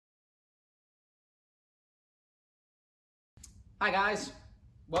Hi guys,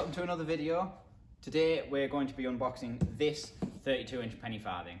 welcome to another video. Today we're going to be unboxing this 32-inch Penny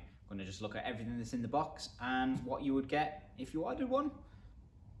Farthing. I'm going to just look at everything that's in the box and what you would get if you ordered one.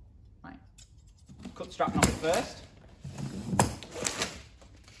 Right, cut the strapping off first.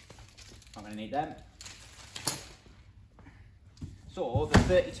 I'm going to need them. So the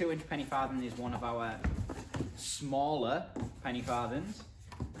 32-inch Penny Farthing is one of our smaller Penny Farthings.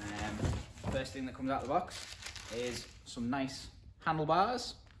 First thing that comes out of the box is some nice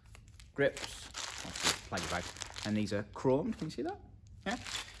handlebars, grips, plug bag, and these are chromed. Can you see that? Yeah.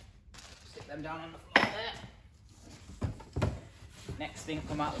 Stick them down on the floor there. Next thing to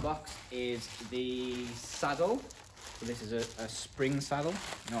come out of the box is the saddle. So this is a spring saddle.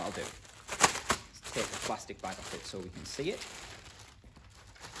 You know what I'll do? Let's take the plastic bag off it so we can see it.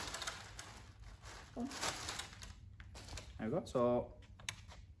 There we go. So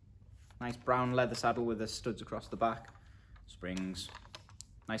nice brown leather saddle with the studs across the back. Springs.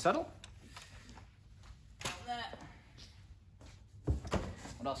 Nice saddle. Down there.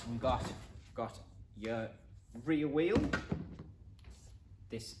 What else have we got? We've got your rear wheel.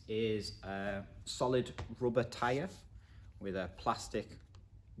 This is a solid rubber tyre with a plastic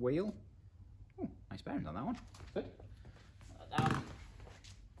wheel. Oh, nice bearings on that one. Good. Put that down.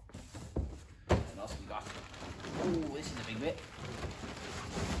 What else have we got? Oh, this is a big bit.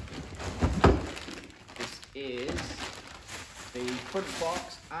 This is the front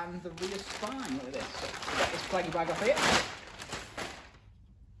box and the rear spine. Look at this. So we got this pluggy bag off here.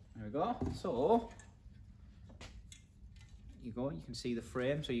 There we go. So you go. You can see the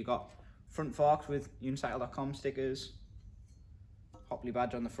frame. So you got front forks with Unicycle.com stickers, Hoppley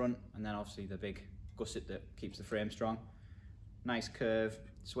badge on the front, and then obviously the big gusset that keeps the frame strong. Nice curve.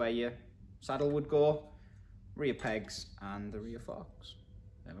 It's where your saddle would go. Rear pegs and the rear forks.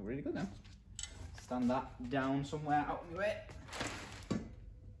 They look really good then. Stand that down somewhere out of my way.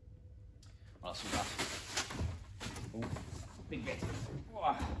 What else we got? Oh, big bit.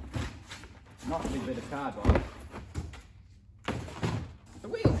 Oh, not a big bit of cardboard. The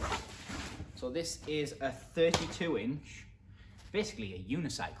wheel. So this is a 32-inch, basically a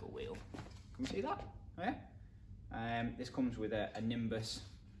unicycle wheel. Can you see that? Yeah. This comes with a Nimbus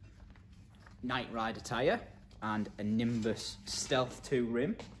Night Rider tyre and a Nimbus Stealth 2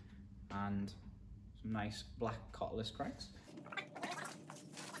 rim and some nice black cotterless cranks.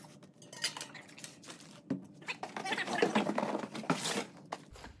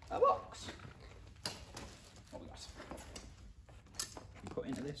 A box. What we got? You put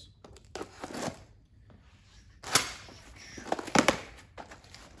into this.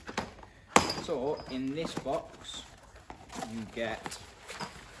 So in this box you get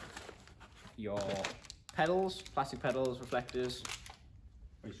your pedals, plastic pedals, reflectors,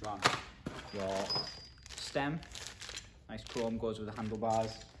 very strong. Your stem, nice chrome, goes with the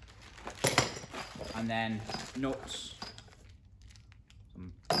handlebars, and then nuts,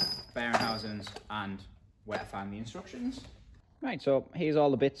 some bearing housings, and where to find the instructions. Right, so here's all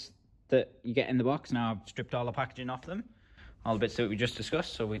the bits that you get in the box. Now I've stripped all the packaging off them, all the bits that we just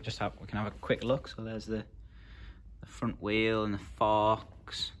discussed. So we can have a quick look. So there's the front wheel and the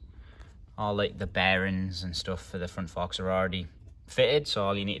forks. All like the bearings and stuff for the front forks are already fitted. So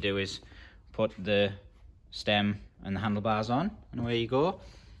all you need to do is put the stem and the handlebars on, and away you go.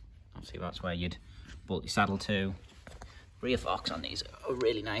 Obviously that's where you'd bolt your saddle to. Rear forks on these are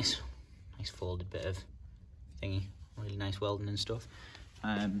really nice folded bit of thingy, really nice welding and stuff.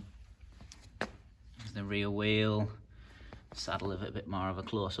 There's the rear wheel, saddle of it a bit more of a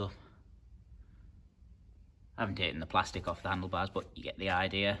close-up. I haven't taken the plastic off the handlebars, but you get the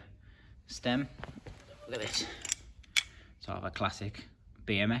idea. Stem, look at this, sort of a classic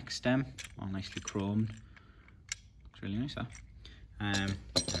BMX stem, all nicely chromed. Looks really nice, that. And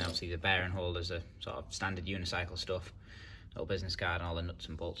obviously the bearing holders are sort of standard unicycle stuff. Little business card and all the nuts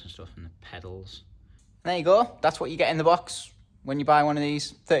and bolts and stuff, and the pedals. There you go. That's what you get in the box when you buy one of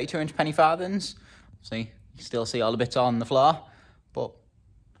these 32-inch Penny Farthings. See, you still see all the bits on the floor, but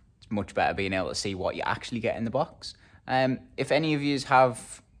it's much better being able to see what you actually get in the box. If any of you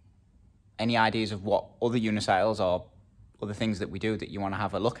have any ideas of what other unicycles or other things that we do that you want to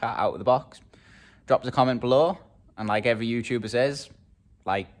have a look at out of the box, drop us a comment below. And like every YouTuber says,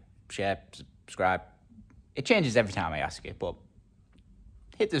 like, share, subscribe. It changes every time I ask it, but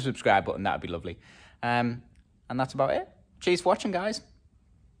hit the subscribe button, that would be lovely. And that's about it. Cheers for watching, guys.